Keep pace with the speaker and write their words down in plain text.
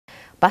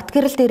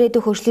Батгэрэлд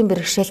ирээдүйн хөгжлийн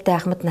бэрхшээлтэй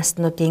ахмад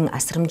наснуудын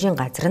асрамжийн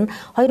газар нь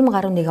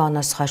 2011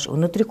 оноос хойш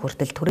өнөөдрийг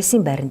хүртэл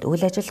түрээсийн байранд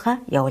үйл ажиллагаа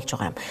явуулж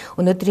байгаа юм.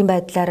 Өнөөдрийн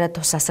байдлаар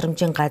тус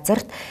асрамжийн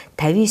газарт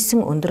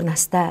 59 өндөр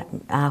настай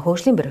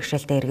хөгжлийн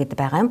бэрхшээлтэй иргэд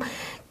байгаа юм.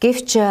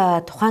 Гэвч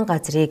тухайн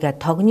газрыг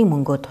тогны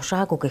мөнгөө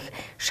тушаагүй гэх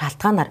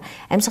шалтгаанаар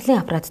амьсгалын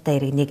аппараттай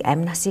иргэнийг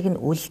амь насыг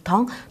нь үл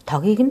тоон,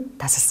 тогийг нь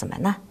тасалсан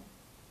байна.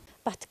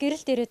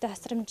 Батгэрэлд ирээдүйн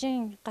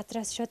асрамжийн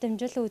газраас шууд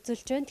дамжуулан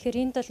үзүүлж байна.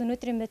 Тэгэхээр энд бол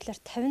өнөөдрийн байдлаар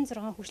 56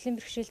 хөгжлийн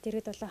бэрхшээлтэй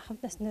иргэд болон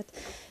хамт наснууд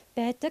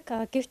байдаг.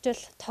 Гэвч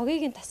бол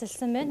тогийг нь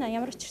тасалсан байна.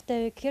 Ямар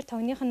учиртай вэ гэхээр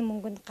тогных нь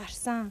мөнгөнд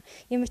гарсан.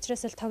 Ийм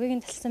учраас бол тогийг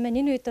нь тасалсан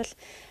байна. Энэ үед бол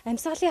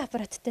амьсгалын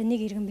аппараттай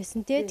нэг иргэн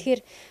байсан тий.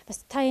 Тэгэхээр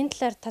бас та энэ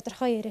талаар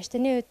тодорхой яриач.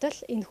 Тэний үед бол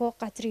энэ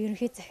хөө газрын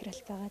ерөнхий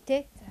захирал байгаа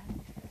тий.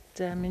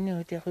 За миний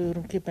хувьд яг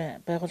ерөнхий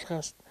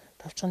байгууллагаас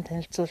товчхон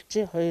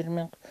танилцуулчих.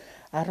 2011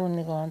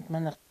 онд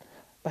манай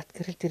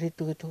Батгэрэлд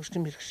ирээдүйн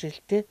хөгжлийн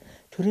бэрхшээлтэй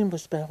төрийн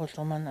бус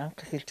байгууллага маань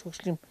анх эхэлж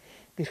хөгжлийн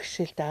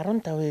бэрхшээлтэй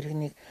 15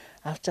 иргэнийг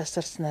авч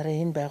асарснараа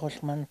энэ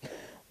байгууллага маань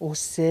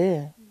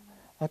үүссэн.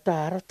 Одоо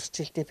 10 дахь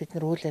жилдээ бид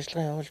нар үйл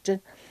ажиллагаа явуулж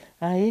байна.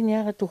 Энэ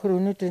яагаад гэхээр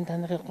өнөөдрийн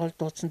танахыг гол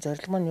дуудсан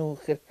зорилго маань юу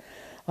гэхээр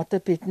одоо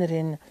бид нар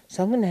энэ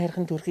сонгон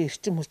хайрхан төрхийн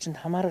эрчим хүчинд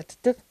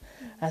хамаарагддаг.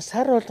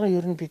 Сар болгон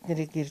ер нь бид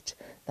нарыг ирж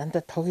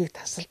дандаа тогийг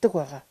тасалдаг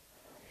байгаа.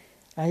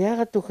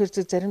 Яагаад гэхээр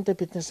заримдаа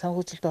бид нар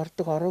санхүүжилт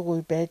ордог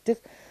ороогүй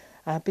байдаг.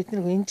 Бид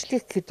нэг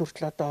инжлэх гэхэд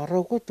хүртэл одоо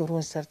ороогүй 4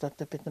 сард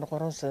одоо бид нар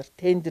 3 сар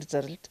тендер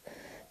зарлж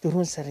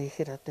 4 сар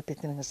ихээр одоо бид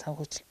нэг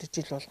санхүүжилттэй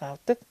жил болго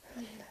авдаг.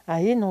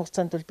 Энэ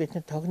хугацаанд бол бид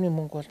нар тогны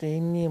мөнгө бол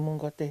эмний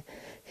мөнгө одоо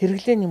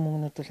хэрэглээний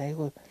мөнгнүүд бол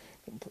айгүй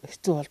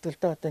хэцүү болдог л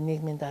да. Одоо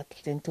нийгмийн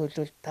даатгалын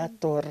төлөвлөлт,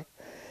 татвар,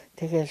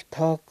 тэгэл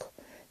тог,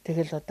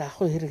 тэгэл одоо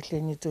ахуй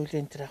хэрэглээний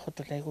зүйлийн тэр ахуйд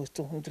бол айгүй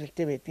хэцүү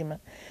хүндрэлтэй байдаг юм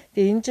аа.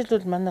 Тэгээ энэ жил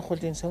бол манайх бол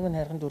энэ сонгон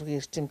хайрхан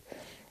дүүргийн эрчимд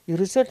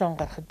ерөөсөө л он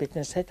гарахад бид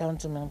нар сая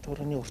 500 мянган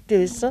төгрөгийн өртөө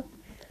байсан.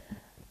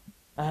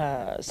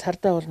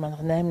 Сардаа бол манайх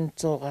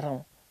 800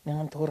 гаруй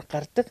мянган төгрөг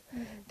гардаг.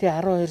 Тэгээ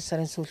 12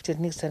 сарын сүүлчээр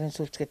 1 сарын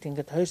сүүлч гэдэг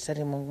ингээд 2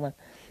 сарын мөнгө маань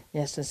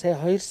яасан. Сая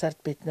 2 сард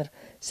бид нар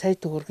сая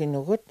төгрөгийн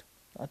нөгөөд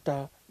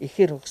одоо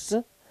ихээр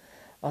өгсөн.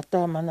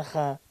 Одоо манайх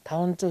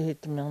 500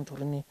 хэдэн мянган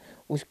төгрөгийн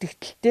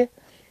үлдэгдэлтэй.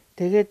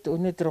 Тэгээд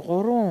өнөөдөр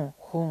 3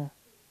 хүн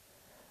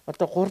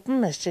одоо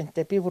 3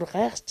 машинтай би бүр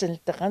гайхаж байна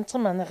л да.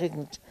 Ганцхан манайхыг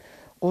нэг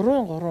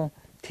 3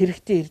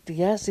 тэрэгтэй ирдэг.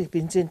 Яас их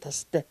бензин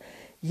тостой.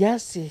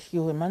 Яас их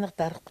юу манайх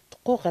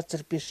дарахгүй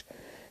газар биш.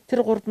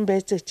 Тэр 3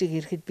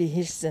 байцаагчийг ирэхэд би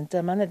хэлсэн. За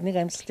манайд нэг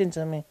амьсгалын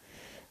замын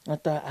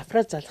одоо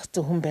аппарат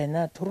залгацсан хүн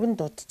байна. Түргэн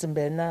дуудсан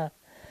байна.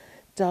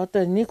 За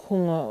одоо нэг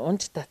хүн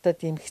унж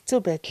татаад ийм хэцүү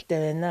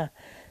байдалтай байна.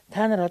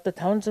 Та нар одоо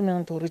 500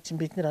 мянган төгрөг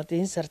чинь бид нар одоо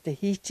энэ сард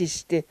хийчихэн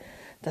штэ.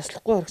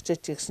 Таслахгүй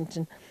орчооч гэсэн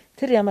чинь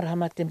тэр ямар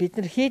хамаатай бид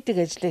нар хийдэг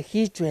ажлаа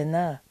хийж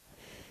байна.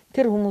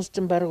 Тэр хүмүүс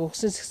чинь баг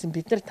өгсөн сгсэн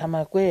бид нар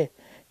тамаагүй.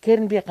 Гэр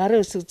нь би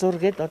гарын өсөг зур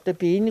гээд одоо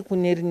би энэ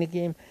хүнээр нэг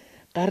ийм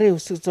гарын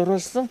өсөг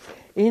зуруулсан.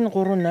 Энэ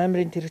 3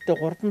 номерын тэрэгтэй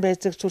 3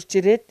 байцаагч хурч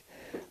ирээд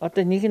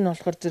одоо нэг нь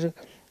болохоор зэрэг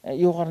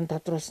юугаар нь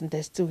тодруулсан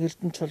дайцуг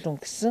Эрдэнэ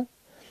чулуун гэсэн.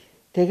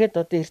 Тэгээд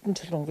одоо Эрдэнэ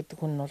чулуун гэдэг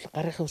хүн нь бол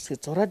гарынхаа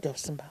өсгийг зураад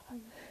явсан байгаа.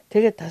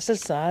 Тэгээд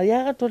тасалсан.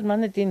 Яагаад бол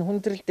манайд энэ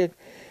хүндрэлтэй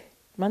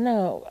манай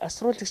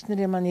асруулагч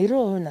нарын маань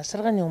 90%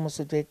 асаргааны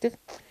хүмүүсүүд байдаг.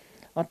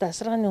 Одоо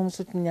асаргааны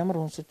хүмүүсүүд нь ямар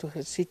хүмүүсүүд вэ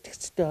гэхээр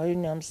сэтгцтэй,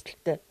 оюуны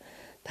амсгалтай,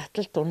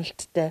 таталт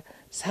уналттай,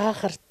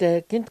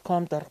 сахартай, гинт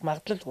комд орох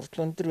магадлал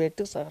хүртэл өндөр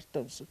байдаг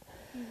сахартай хүмүүсүүд.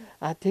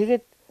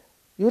 Тэгээд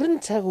ер нь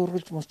цаг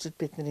үргэлж мөчөд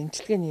бид нар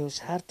эмчилгээний юу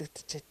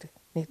шаардагдчихэдэг.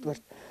 Нэгдүгээр.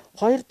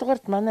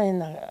 Хоёрдугаарт манай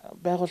энэ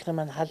байгууллагын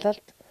маань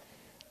халаалт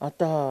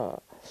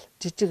одоо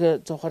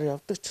жижиг зуухаар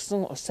явдаг ч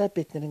гэсэн усаа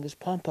бид нар ингэж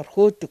помпоор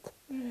хөөдөг.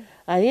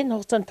 Энэ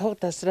хугацаанд тог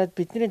тасраад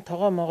бидний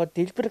тогоо могоо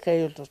дэлбэр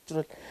аюул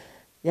учруул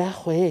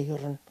яах вэ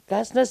ер нь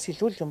газнаас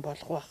илүү юм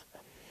болох байх.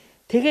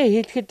 Тэгээ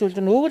хийлгэхэд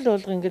бол өвөл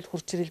болго ингэж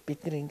хурц ирэл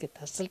бид нар ингэж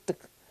тасалдаг.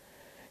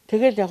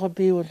 Тэгэл яг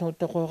би бол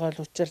өдөө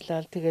гуйгаал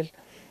учирлаа тэгэл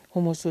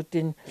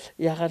хүмүүсүүдийн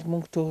ягаал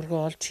мөнгө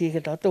төгрөгөө олж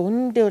хийгээл одоо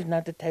үнэндээ бол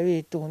надад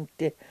 50 хэдэн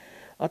хүнтэй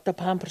одоо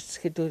памперс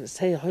гэхэд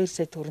сая 2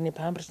 сая төгрөгийн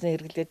памперсны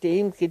хэрэглээтэй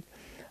ийм гэхэд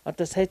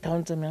одоо сая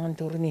 500 мянган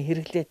төгрөгийн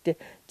хэрэглээтэй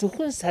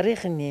зөвхөн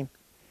сарынхын нэм.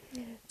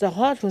 За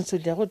хоол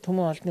хүнсүүл яг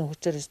төмөн олны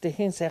хүчээр өстэй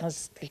хэн сайхан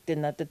сэтгэлдээ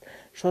надад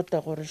шуудаа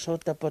гурал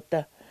шуудаа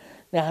будаа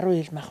 10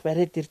 ил мах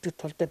бариад ирдэг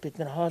тулдаа бид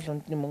нар хоол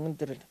ундны мөнгөн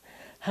дээр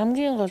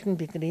хамгийн гол нь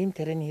бид нар ийм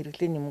тарианы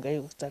хэрэглээний мөнгө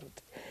аяг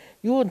заргадаг.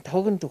 Юу нь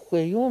тогонд өгөх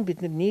вэ? Юу нь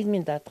бид нар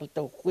нийгмийн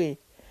даатгалдаа өгөх вэ?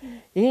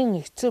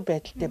 Энэ хэцүү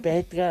байдалтай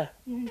байдгаа.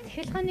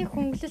 Хэлхааны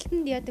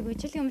хөнгөлөлтөнд яадаг вэ?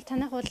 Жишээний өмнө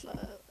танах бол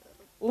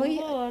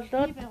өргөө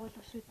болоод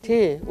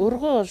тий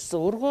өргөө болсон.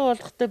 Өргөө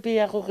болохдоо би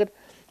яг үгээр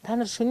та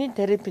нар шөнийн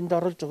терапинд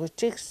оруулж өгөөч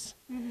гэсэн.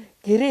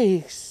 Гэрээ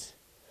хий гэсэн.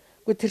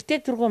 Гэхдээ тэртээ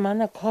түргүү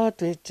манай код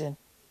байж байна.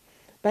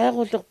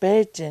 Байгууллага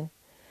байж байна.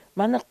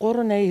 Манай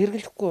 380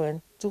 хэрэглэхгүй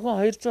байна. Зөвхөн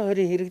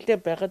 220 хэрэглээ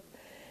байгаад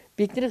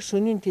биднийг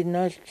шөнийн тий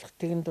 0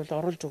 тэгэнд бол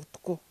оруулж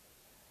өгдөггүй.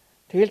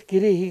 Тэгэл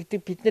гэрээ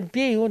хийгдэг бид нар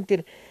би юун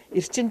дээр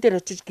эрчим дээр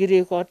очиж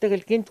гэрээ хийх одоо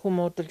гэл гинт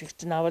хүмүүд бол их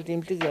чинь аваад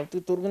имлэг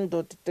явдаг дөргөн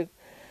дууддаг.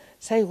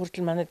 Сая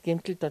хүртэл манайд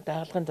гэмтэлд одоо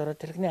хаалганд ороод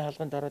тэрхний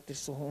хаалганд ороод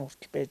ирсэн хүн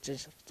хүртэл байж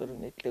шавц зураг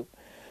нийтлэг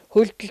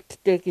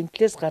хөлдөлттэй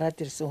гинтлээс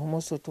гараад ирсэн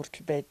хүмүүсүүд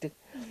хүртэл байдаг.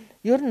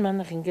 Ер нь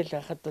манайх ингээл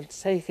байхад бол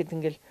сая ихэд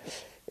ингээл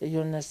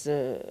юунаас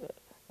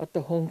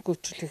одоо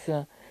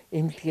хөнгөвчлөх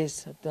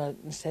эмнэлгээс одоо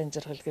сайн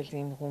жаргал гэл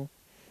энэ хүн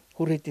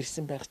хүрээд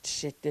ирсэн байх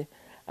жишээтэй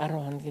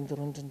 10 хоногийн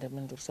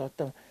 454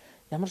 одоо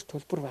ямар ч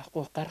төлбөр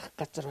байхгүй гарах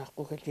газар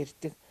байхгүй гэж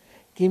ирдэг.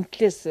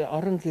 Гимтлээс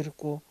орон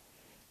гэргүй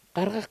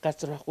гаргах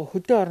газар байхгүй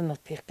хөдөө орон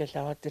нутгих гэж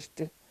аваад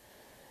ирдэг.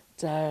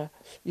 За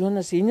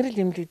юунаас инэрл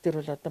эмнэлэг дээр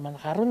бол одоо манай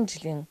 10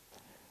 жилийн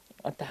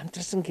одоо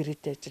хамтарсан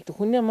гэрээтэй ажилладаг.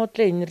 Хүний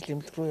муудлаа инэрл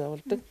эмнэлэг рүү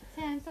явуулдаг.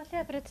 Сайн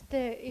амьсгалын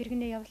аппараттай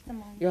иргэнэ явуулсан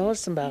байна.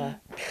 Явуулсан байгаа.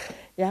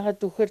 Ягаад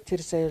гэвэл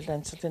тэр сая бол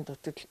амьсгалын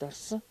дутагдлалд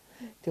орсон.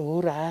 Тэгээ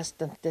өөр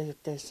аастантай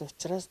юутайсэн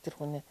учраас тэр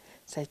хүний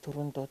сая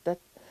түрүүн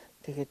дуудаад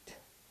тэгээд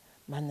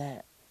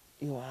манай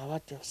юу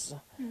аваад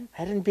явсан.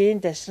 Харин биеийн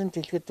дашрын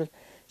дэлгэд бол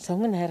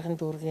сонгон хайрхан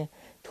дүүргийн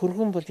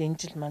төргөн бол энэ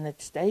жил манайд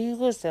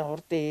айгүй сайн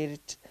хурдан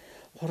ирж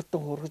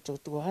хурдан хургаж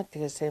өгдөг байгаа.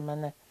 Тэгээ сая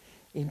манай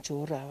эмч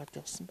өөрөө аваад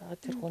явсан байгаа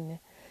тэр хүний.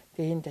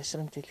 Тэгээ энэ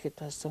дашрын дэлгэд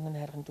бас сонгон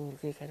хайрхан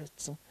дүүргийг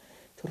хариуцсан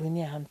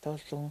төрөний хамт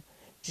олон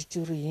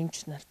жижигрүү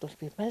эмч нарт бол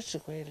би маш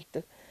их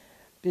баярлдаг.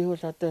 Би бол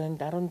одоо энэ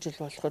 10 жил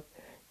болоход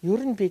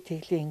ер нь би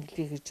тэглээ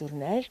инглий гэж ер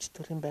нь айлч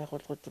төрийн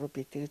байгууллагууд руу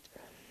би тэгж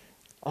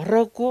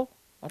ороогүй.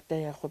 Одоо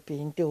яг хөө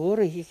би эндээ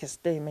өөрөө хийх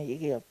ёстой юм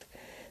хийгээ явдаг.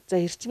 За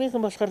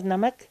эрчмийнхэн болохоор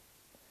намайг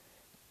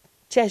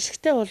чи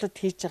ашигтай болоод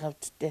хийж байгаа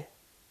вдтэй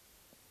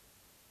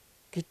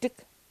гэдэг.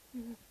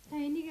 Та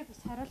энийгээ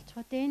бас харуулж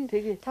хот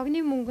энэ тогны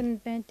мөнгө нь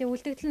байна. Тэ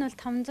үлдэгдэл нь бол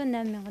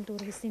 508 мянган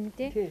төгрөг гэсэн юм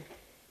тий.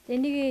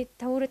 Энийг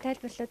та өөрөө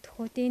тайлбарлаад өгөх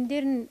үү? Энэ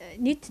дээр нь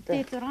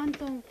нийтдээ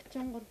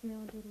 633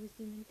 мянган төгрөг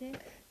гэсэн юм тий.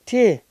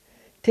 Тий.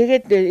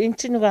 Тэгээд эн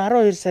чинь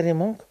нөгөө 12 сарын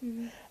мөнгө.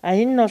 А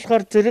энэ нь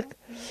болохоор зэрэг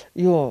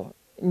юу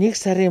 1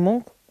 сарын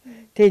мөнгө.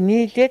 Тэгээ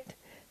нийлээд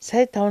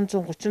сая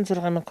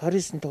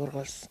 536,029 төгрөг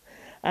болсон.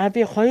 А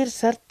би 2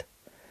 сард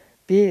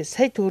би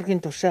сая төгрөгийн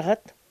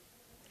тушаагаад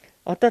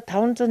одоо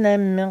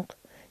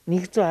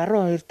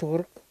 508,112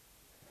 төгрөг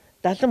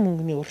 70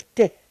 мөнгөний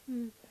өртөө.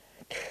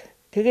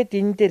 Тэгээд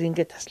энэ дээр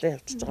ингээд таслаа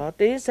явчихж байгаа.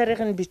 Одоо энэ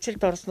сарын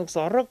бичлэлд орсон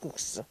гэсэн ороогүй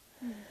гэсэн.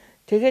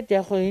 Тэгээд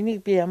яг хөө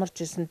энийг би ямар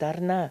ч хийсэн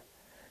дарнаа.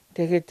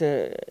 Тэгээд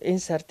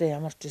энэ сард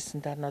ямар ч хийсэн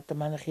дарнаа одоо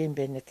манайх юм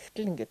байна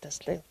гэхтэл ингээд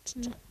таслаа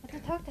явчихж байгаа. Одоо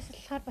тоог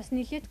таслахаар бас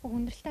нэлээдгүй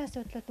хүндрэлтэй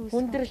асуудлууд үүсэж байна.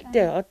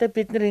 Хүндрэлтэй. Одоо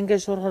бид нар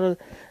ингээд шуурхаар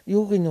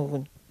юуг нь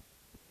өгнө.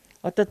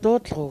 Одоо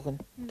дуудлага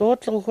өгнө.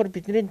 Дуудлага өгөхөр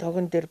бидний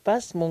тогон дээр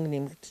бас мөнгө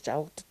нэмэгдэж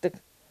авагддаг.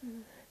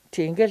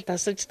 Тэг ингээл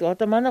тасалж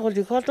одоо манайх бол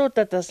их олон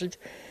удаа тасалж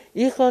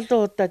их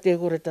олон удаа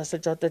дээгүүрээ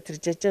тасалж одоо тэр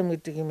жажам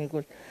гэдэг юмыг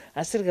бол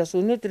асар гас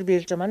өнөөдөр би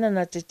хэлж манай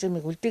наад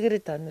жажамыг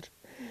үлдээгээрээ та нар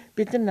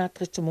бид нар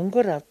наадах чинь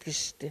мөнгөөр авдаг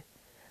шүү дээ.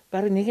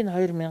 Бараг нэг нь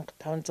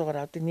 2500-аар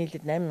авдаг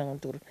нийлээд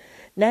 8000 төгрөг.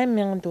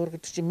 8000 төгрөг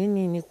гэдэг чинь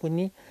миний нэг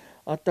хүний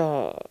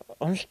одоо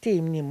онолтын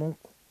эмний мөнгө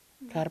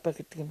карба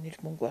гэдэг юм нэр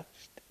мөнгө байна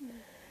шүү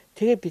дээ.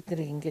 Тэгээ бид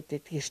нарыг ингээд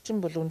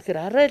эрчим бол үнэхээр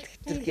арай л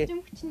хэтэрхий.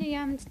 Эрчим хүчний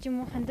яамд ч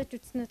юм уу хандаж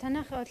үзсэн үү?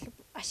 Танайх бол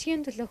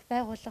ашигын төлөөх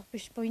байгууллага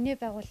биш, буйны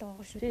байгууллага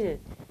байгаа шүү дээ.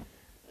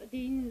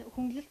 Энэ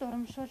хөнгөлөлт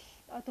урамшуул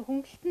одоо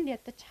хөнгөлөлтөнд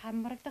ядаж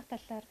хамрагдах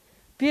талаар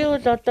би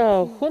бол одоо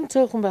хүн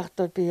цөөхөн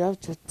байхдаа би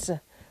явж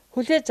үзсэн.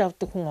 Хүлээж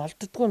авдаг хүн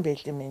олддгүй юм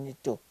байл юм ээ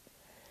дүү.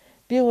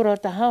 Би өөр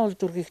одоо хаан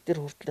улдүргийнх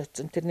дээр хүртэл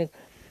очсон. Тэр нэг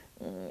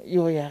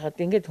юу яагаад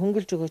ингэж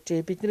хөнгөлж өгөөч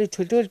ээ, бидний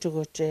чөлөөлж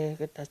өгөөч ээ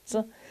гэж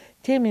татсан.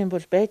 Тийм юм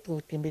бол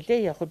байдгүй гэдэг юм билээ.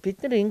 Яг бид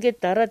нар ингэж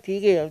дараад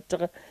хийгээ явж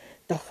байгаа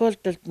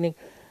тохиолдолд нэг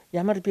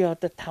ямар би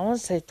одоо 5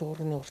 сая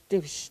төгрөгийн өртөө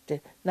биш үү?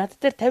 Над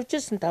дээр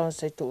тавьжсэн 5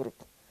 сая төгрөг.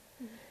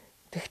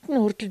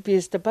 Тэгтэн хүртэл би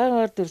өстө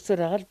багаар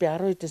дөрсөөр агаал би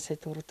 12 сая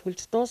төгрөг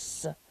төлж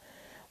дууссан.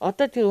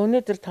 Одоо тэг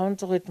өнөөдөр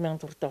 500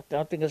 мянган төгрөг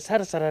одоо ингээд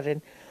сар сараар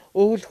энэ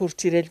өвөл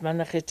хурч ирээл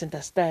манайхын чинь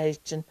тастаа хай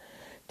чинь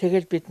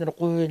тэгэл бид нар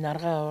гуй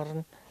наргаа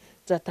орно.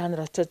 За та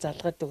нар очиод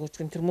залгаад өгөөч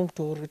гэн тэр мөнгө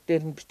төгрөг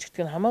дээр нь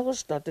бичигдэх нь хамаагүй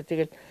шүү дээ. Одоо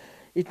тэгэл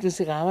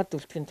эднүсийг аваад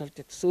үлдэхин тулд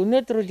гэсэн.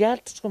 Өнөөдөр бол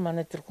яалтчгүй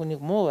манай тэр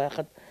хүнийг муу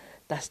байхад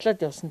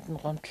таслаад явсанд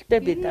нь гомдолтой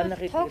би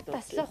танахыг тог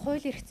таслах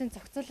хууль хэрэгцээ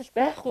зохицуулалт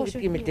байхгүй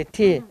гэдэг юм л дээ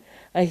тий.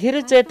 А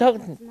хэрэг зэ тог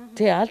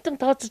тий алдан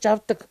тооцож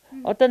авдаг.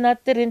 Одоо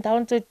над дээр энэ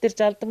 500 дээр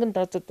ч алдан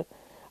тооцоод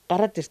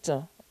гараад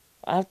ирсэн.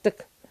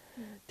 Авдаг.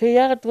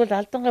 Тэгээ ягаад гэвэл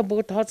алдангаа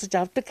бүгд тооцож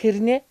авдаг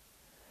хэрнээ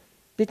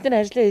бид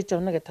нар ажиллаа хийж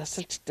явна гэж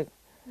тасалждаг.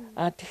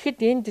 А тэгэхэд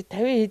энд 50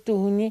 хэдэн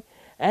хүний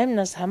амь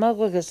нас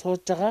хамаагүйгээ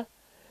сууж байгаа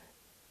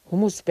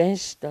хүмүүс байна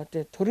шүү дээ.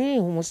 Одоо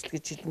төрийн хүмүүс л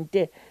гэж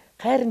хэлнэ.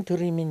 Хайрын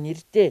төрийн минь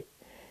нэрдээ.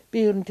 Би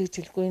ер нь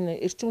тэгж хэлэхгүй энэ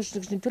эрчим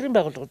хүчний төрийн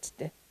байгууллага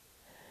үстэй.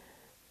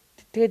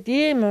 Тэгээд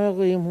ийм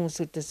юм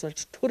хүмүүсүүдээс болж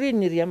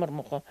төрийн нэр ямар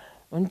муухай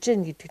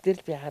унжаана гэдэг дээр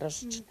л би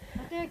харуулж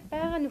байна. Одоо яг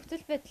байгаа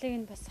нөхцөл байдлыг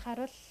нь бас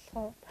харуулах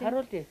уу?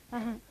 Харуулъя.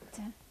 Аа.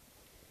 За.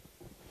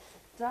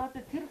 За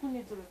одоо тэр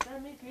хүний зураг.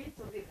 За ми фейс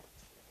зургийг.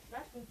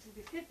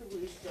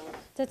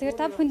 За тэгэхээр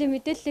та бүхэндээ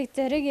мэдээллийг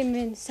зариг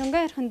юм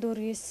сонгон хайрхан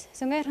дүүргээс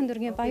сонгон хайрхан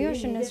дүүргийн баян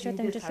шинээс шууд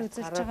амжилт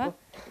үзүүлж байгаа.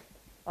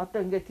 Одоо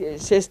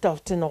ингээд шээстэй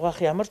овцыг угаах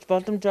ямар ч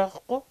боломж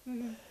байхгүй.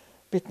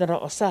 Бид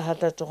нар усаа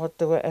халааж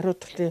угаадаг,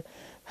 ариутгалтын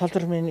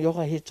холдормын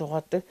юга хийж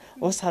угаадаг.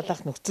 Ус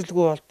халаах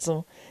нөхцөлгүй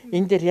болсон.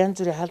 Энэ дээр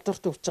янз бүрийн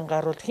халдварт өвчин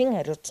гарвал хэн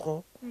хариуцах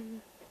вэ?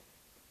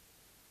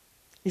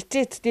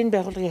 эцээдд энэ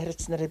байгууллагын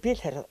харилцнараа би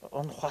л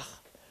унах байх.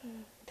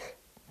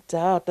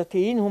 За одоо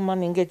тийм энэ хүмүүс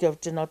маань ингэж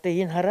явж байна. Одоо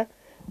энэ хараа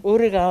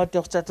өөрийгөө аваад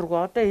явах чадваргүй.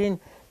 Одоо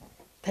энэ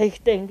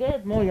таягтай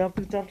ингээд муу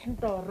явдаг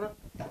зовлонтой ороод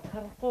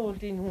харахгүй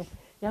бол энэ хүн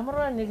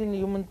ямарваа нэгэн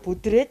юмд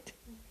бүдрээд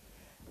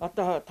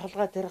одоо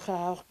толгой тэрхээ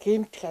авах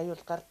гэмтэх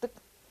аюул гардаг.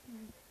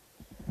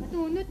 Одоо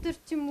өнөөдөр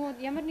ч юм уу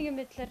ямар нэгэн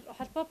байдлаар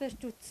холбоо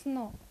барьж үтсэн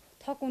үү?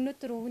 Тог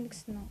өнөөдөр өгнө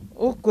гэсэн үү?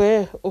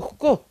 Үгүй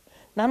өгөхгүй.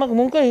 Намайг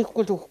мөнгө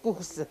хийхгүй л өгөхгүй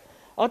гэсэн.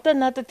 Одоо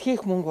надад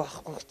хийх мөнгө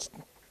байхгүй гэж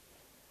байна.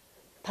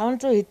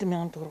 500 хэдэн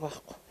мянган төгрөг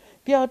байхгүй.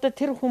 Би одоо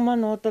тэр хүмүүс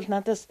маань бол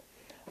надаас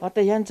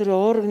одоо янз бүрийн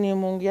уурганы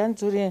мөнгө, янз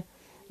бүрийн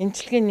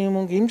эмчилгээний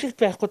мөнгө эмнэлэгт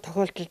байхгүй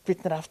тохиолдолд бид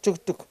нар авч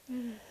өгдөг.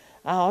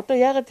 Одоо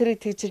яагаад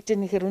тэрийг тэгжилж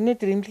яах нэхэр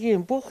өнөөдөр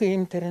эмнэлгийн бүх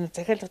юм тэрэн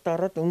захиалгад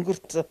ороод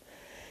өнгөрцөн.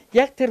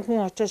 Яг тэр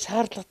хүн очиж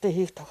шаардлагатай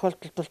хийх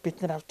тохиолдолд бол бид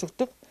нар авч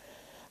өгдөг.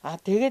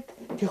 Тэгээд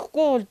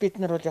тэгэхгүй бол бид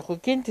нар бол яг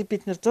гэнт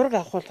бид нар зураг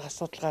авах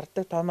асуудал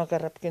гардаг.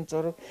 Томографийн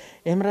зураг,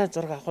 MRI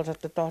зураг авах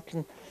одоо доод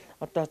нь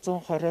одоо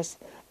 120-оос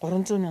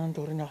 300 мянган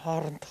төгрөгийн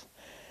хооронд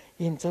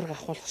ийм зураг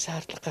авах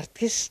шаардлага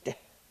гардаг шүү дээ.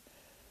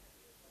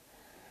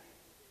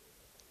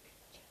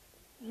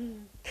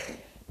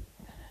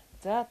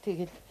 За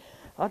тэгээд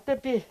одоо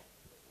би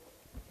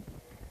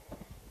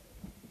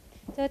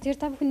За тэр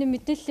та бүхний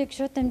мэдээллийг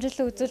шууд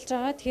дамжуулан үзүүлж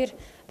байгаа. Тэгэхээр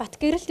Бат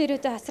гэрэл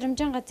дээрээ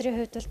асрамжийн газрын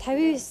хувьд бол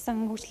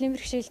 59 хөгжлийн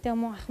бэрхшээлтэй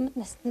мөн ахмад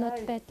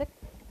настнууд байдаг.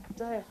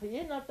 За яг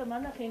энэ одоо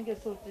манайх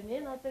ингэж суулж байна.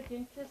 Энэ одоо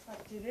гэмтлээс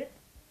гарч ирээд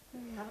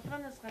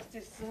хаалганаас гарч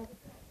ирсэн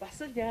бас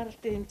л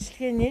яаралтай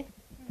эмчилгээний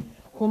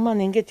хүн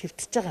маань ингэж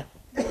хэвтэж байгаа.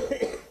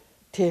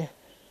 Тий.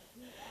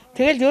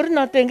 Тэгэл ер нь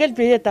одоо ингэж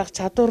бие дагах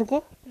чадваргүй.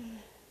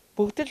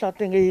 Бүгд л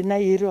одоо ингэ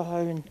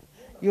 80-90% нь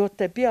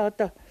юутай би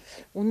одоо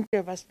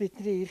үндэ бас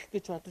бидний ирэх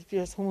гэж бодож би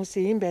бас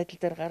хүмүүсийн ийм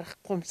байдал дээр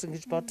гарахгүй юмсан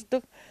гэж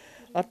боддог.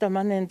 Одоо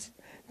манай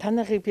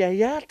танахыг би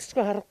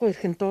яалтчгүй харахгүй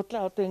ирэхэн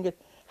дуудлаа. Одоо ингээд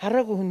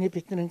хараагүй хүний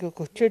бид нар ингээд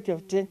көчлөд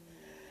явж байна.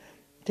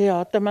 Тэгээ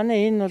одоо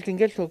манай энэ бол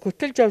ингээд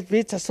көтөлж явж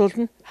би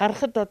засуулна.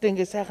 Харахад одоо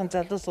ингээд сайхан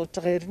залуу сууж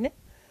байгаа хэрнэ.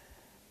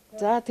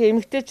 За тэгээ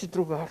эмэгтэйчүүд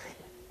рүү гоор.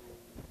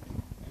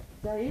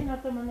 За энэ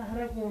одоо манай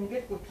хараагүй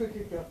ингээд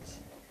көчлөд явж.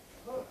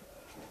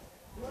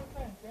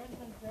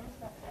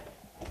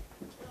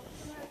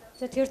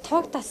 За тэгэхээр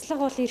тог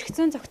таслага бол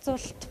эргэцэн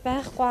зохицуулалт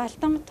байхгүй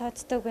алдан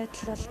тооцдог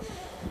байдал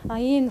бол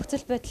ийм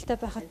нөхцөл байдалтай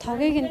байхад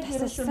тогийг нь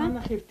тасалсан.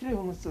 Манай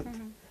хэвтрийн хүмүүсүүд.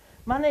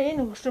 Манай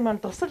энэ хөгшин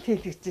маань тусал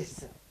хийлгэж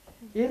ирсэн.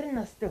 90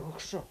 настай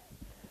хөгшин.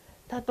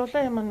 Та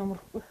дулаан юм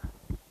нөмөрхгүй.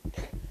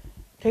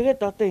 Тэгээд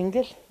одоо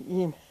ингээл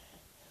ийм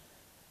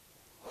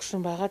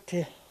хөгшин байгаа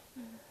тий.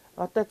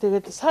 Одоо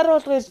тэгээд сар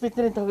болгоёс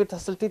бидний тогийг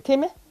тасалдаг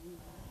тийм ээ.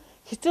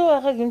 Хэцүү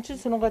байгааг эмчил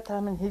сүнгээ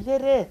та минь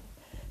хэлээрээ.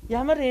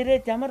 Ямар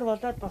ирээд ямар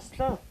болоод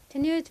бослоо.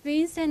 Таны үед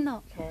би энэ сайн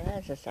уу?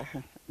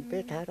 Сайхан.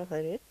 Би таарах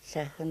хэрэг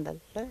сайхан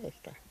даллаа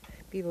яста.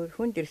 Би бүр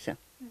хүнд ирсэн.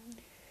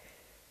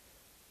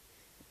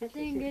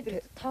 Одоо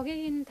ингээд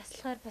тогийг нь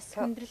таслахаар бас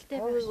хүндрэлтэй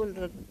байх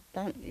шүү.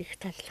 Их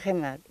таслах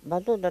юм аа.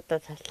 Болов одоо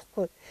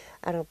таслахгүй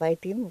арга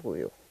байдаг юм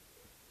уу юу?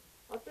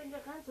 Одоо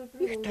ингээд ганц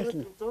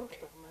өдрийн зураг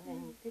манай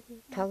энэ.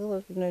 Таг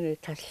бол нэр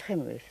таслах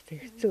юм байна.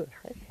 Хэцүү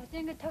байх. Одоо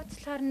ингээд тог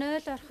таслахаар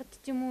 0 ороход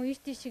ч юм уу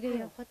ийш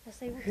тийшээ явхад бас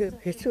аюул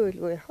хэцүү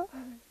байлгүй яах вэ?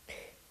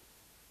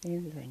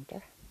 Ийм л байна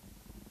да.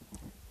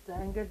 За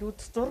ингээд үд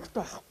зурагт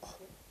байхгүй.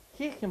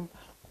 Хийх юм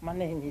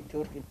манай энэ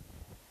төргөн.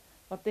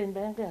 Одоо энэ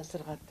байнгын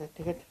асаргаатай.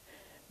 Тэгээд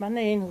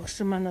манай энэ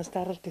хөгшин манаас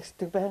даралт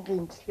ихсдэг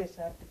байнгын имчилгээ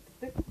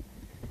шаарддаг.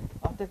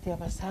 Одоо тэгээ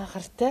бас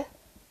сахартай.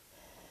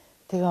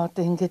 Тэгээ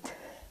одоо ингээд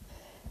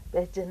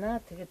байж байна.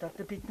 Тэгээд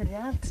одоо бид нар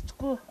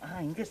яалтчгүй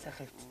ингээд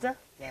сайхан хөвцөө.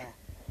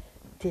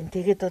 Тийм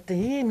тэгээд одоо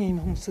ийм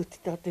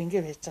хүмүүсүүдтэй одоо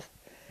ингээд байж байгаа.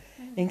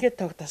 Ингээд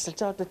тог тасалж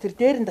байгаа. Одоо тэр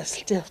дээр нь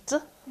тасалж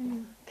явцсан.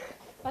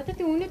 Одоо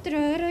тэг өнөөдөр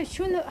орой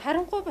шүн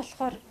харанхуй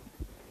болохоор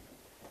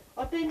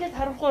одоо ингээд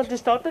харанхуй болж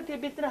шүү дээ. Одоо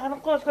тэгээ бид нар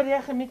харанхуй болохоор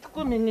яах юм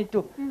мэдэхгүй миний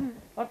дүү.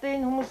 Одоо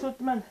энэ хүмүүсүүд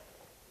маань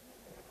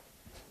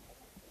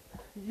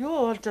юу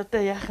болж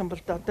одоо яах юм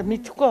бол одоо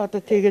мэдэхгүй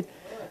одоо тэгээд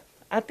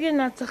адгийн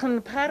наацх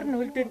нь пар нь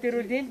хөлдөөд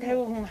ирвэл энэ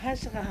 50 хүн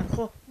хаашаа харах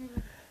уу?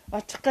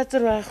 Очих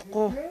газар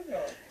байхгүй.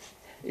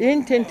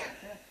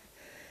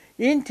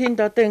 Энэ тэнд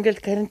одоо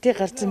ингээд карантин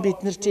гарсан бид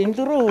нар чи энэ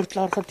рүү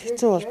хүртэл ороход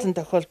хэцүү болсон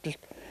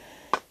тохиолдолд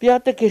би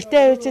одоо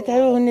гэртээ авчид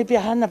 50 хүний би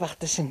хаана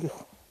багтаа шингэх.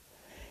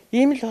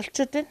 Ийм л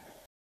болчиход байна.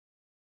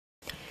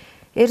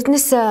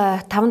 Эрдэнэс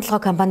 5-7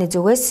 компани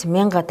зүгээс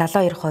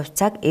 1072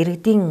 хувьцааг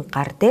иргэдийн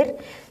гар дээр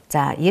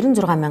за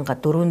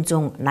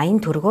 96480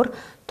 төгрөгөөр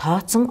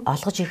тооцсон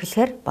олгож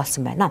эхлэхээр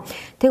болсон байна.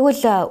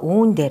 Тэгвэл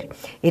үүн дээр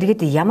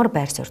иргэд ямар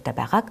байр суурьтай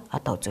байгааг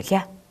одоо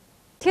үзүүлье.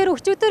 Тэгэхээр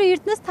өчигдөр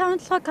Эрдэнэс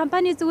 5-7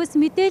 компани зүгээс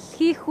мэдээлэл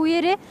хийх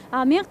үеэрээ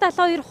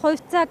 1072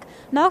 хувьцааг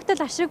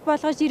ноогдол ашиг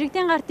болгож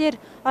иргэдийн гар дээр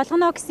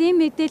олгоно гэсэн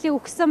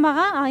мэдээлэл өгсөн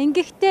байгаа.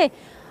 Ингэхдээ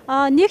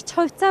нэгч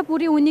хувьцаа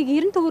бүрийн үнийг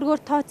 90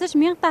 төгрөгөөр тооцож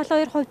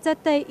 1072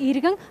 хувьцаатай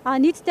иргэн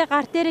нийтдээ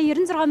гар дээрээ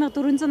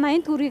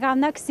 96480 төгрөгийг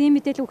авна гэсэн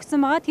мэдээлэл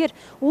өгсөн байгаа. Тэгэхээр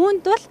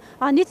үүнд бол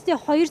нийтдээ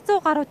 200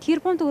 гаруй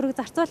тэрбум төгрөг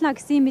зарцуулна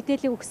гэсэн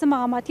мэдээлэл өгсөн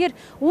байгаамаа. Тэгэхээр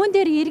үүн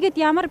дээр иргэд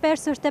ямар байр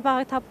суурьтай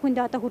байгааг та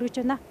бүхэндээ одоо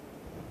хүргэж байна.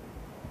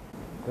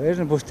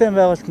 Ер нь бүтээн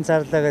байгуулалтын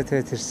зарлаагаа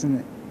тэгээд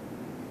тэрсэн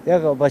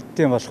яг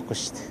бодтой болохгүй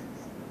шүү дээ.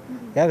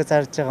 Яг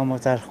зарж байгаа юм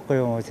уу, зарахгүй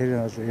юм уу тэр нь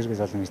бол эргэж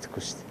олон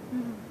мэдэхгүй шүү дээ.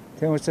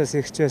 Тийм учраас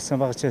ихч байсан,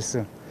 багч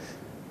байсан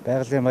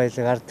байгалийн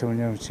баялаг ард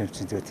түмний юм чинь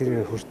тэгээд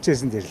тэр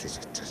хурцээсэн дээр л гэж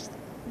бодож байгаа шүү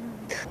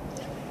дээ.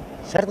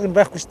 Шаардлага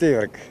байхгүй шүү дээ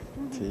яг.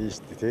 Тийм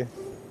шүү дээ тий.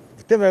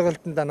 Бүтээн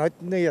байгуулалтанд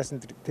нодны яасан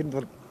тэр нь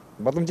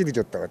боломжтой гэж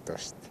боддог байгаа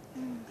шүү дээ.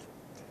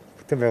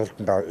 Бүтээн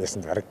байгуулалтанд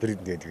яасан арга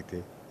гэрэл гэдэг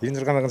тий.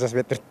 96,000 цаас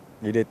бид нарт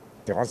ирээд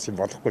гонс юм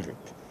болохгүй л үү.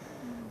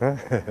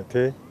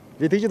 Тий.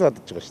 Би тэгж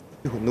бодож байгаа шүү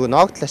дээ. Нөгөө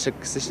ноогдол ашиг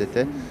гэсэн шүү дээ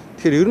тий.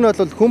 Тэгэхээр ер нь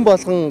бол хүн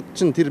болгон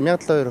чинь тэр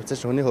 1700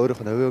 хувьцааш хүний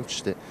өөрийнх нь хувийн өмч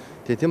шүү дээ.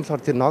 Тэгээ тийм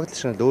болохоор тэр ноогдол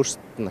ашиг нь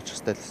өөрсдөд нь очих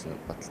хэрэгтэй л гэсэн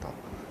бодлоо.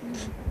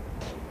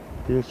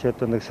 Би ч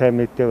одоо нэг сайн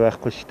мэдээ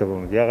байхгүй шүү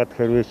дээ. Ягаад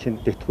тэгэхээр вэ чинь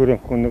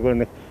тэтгэврийн хүн нөгөө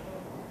нэг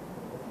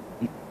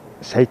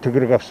сая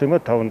төгрөг авсан юм а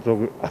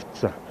 500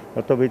 авцсан.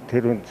 Одоо бид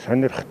тэр үнд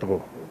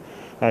сонирхдаг.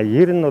 А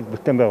 90 нь бол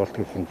бүтээн байгуулалт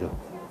гэсэн зөв.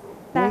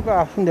 Мөнгө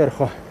авсан дээр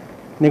хоо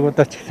нэг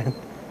удаа ч гэсэн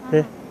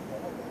тий.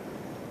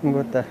 Нэг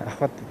удаа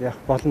авахд явах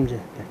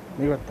боломжтой.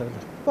 Нэг удаа л.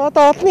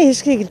 Одоо олонний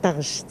хэсгийг л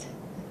дагна шүү дээ.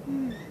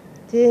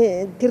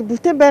 Тий тэр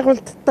бүтээн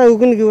байгуулалтаа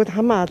өгнө гэвэл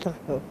хамаа алга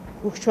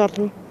өгч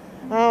болно.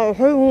 А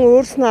хувь хүн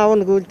өөрснөө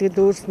авна гэвэл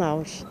тэгэл өөрснөө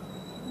авна ш.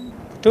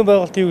 Бүтээн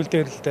байгуулалтын үйл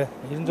дээр л дээ.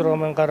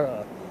 96,000-аар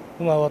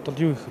хүн аваад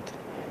бол юу их вэ?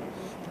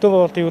 Бүтээн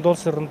байгуулалтын үйл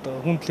улс орнд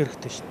хүндэл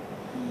хэрэгтэй шүү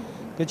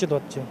дээ. гэж л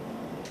бодож байна.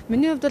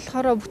 Миний хувьд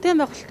болохоор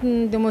бүтээн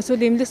байгуулалтанд юм уу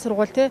эсвэл эмнэлэг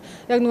сургууль те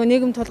яг нөгөө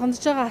нийгэм тулгамдж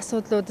байгаа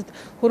асуудлуудад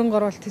хөрөнгө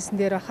оруулалт хийсэн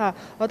дээр хаа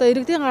одоо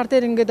иргэдийн гар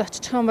дээр ингээд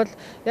очих юм бол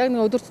яг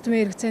нэг өдөр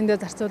тутмын хэрэгцээндээ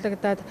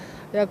зарцуулагдаад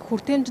яг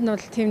хүртээмж нь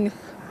бол тийм нэг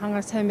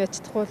хангаар сайн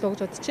байж чадахгүй л гэж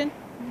бодож байна.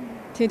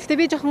 Тийм.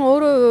 Гэхдээ би жоохон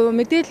өөрөө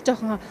мэдээлэл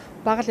жоохон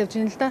бага л явж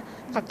байна л да.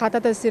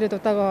 Гадаадаас ирээд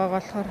удаага байгаа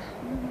болохоор.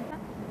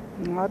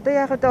 Одоо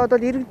яг одоо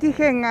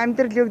иргэдийнхээ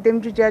амьдралыг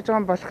дэмжиж яаж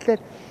байгаа юм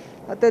болохоор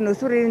одоо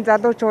нөсвөрийн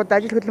залуучууд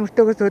ажил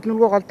хөдөлмөртөөгөөс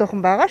хөдөлмөргөө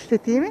голдоохон байгаа шүү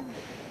дээ тийм ээ.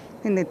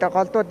 Энэ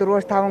голдуу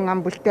 4-5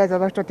 ам бүлтэй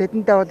залуучууд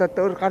тэдэндээ бол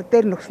одоо гар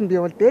дээр нөхсөн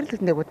би бол дээр л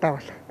нэг удаа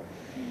бол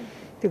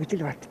тэгж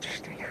л батчих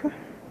шүү дээ.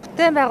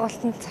 Бүтээн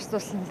байгуулалтанд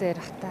зарцуулсан дээр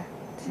бах та.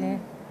 Тийм.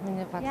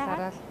 Миний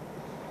бодлоор л.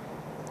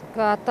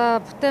 Гэхдээ одоо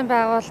бүтээн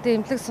байгуулалтын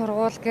эмнэлэг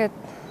сургууль гээд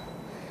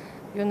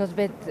юунууд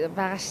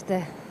байгаа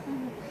штэ.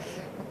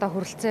 Одоо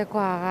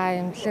хүрэлцээгүй байгаа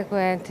эмнэлэг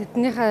байна.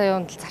 Тэднийхээ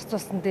юунд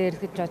зарцуулсан дээр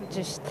гэж бодож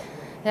штэ.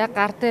 Яг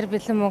гар дээр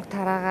бэлэн мөнгө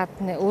тараагаад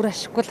өөр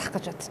ашиггүй л ах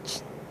гэж бодож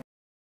байна.